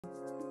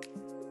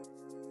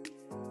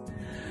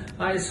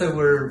Hi, so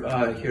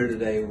we're here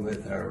today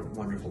with our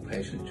wonderful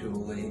patient,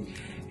 Julie,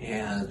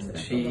 and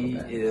she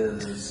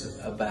is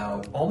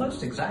about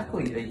almost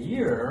exactly a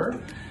year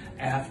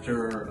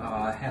after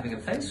having a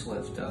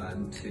facelift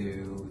done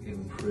to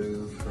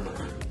improve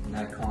her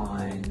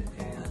neckline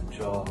and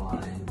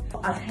jawline.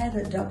 I've had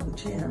a double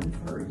chin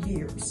for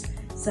years,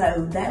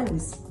 so that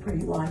was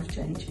pretty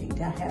life-changing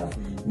to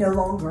have no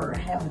longer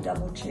have a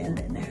double chin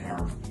and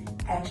have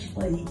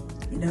actually,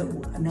 you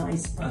know, a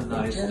nice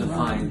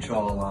defined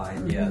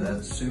jawline. Yeah,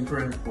 that's super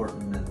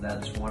important, and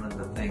that's one of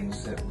the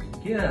things that we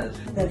get.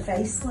 The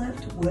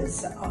facelift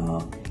was,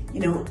 you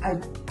know,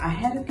 I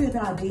had a good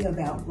idea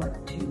about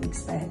what to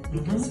expect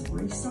because of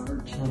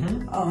research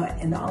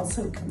and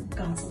also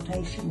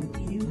consultation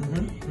with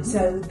you.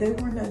 So there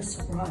were no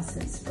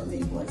surprises for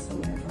me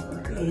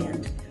whatsoever. Good.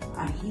 And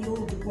I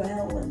healed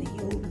well and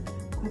healed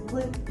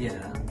quickly.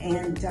 Yeah.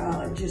 And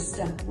just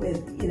stuck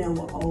with, you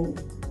know, all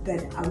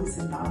that I was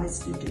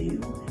advised to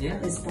do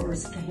as far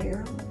as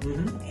care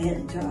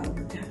and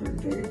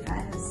recovered very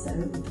fast. So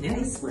the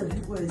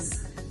facelift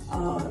was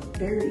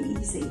very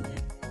easy.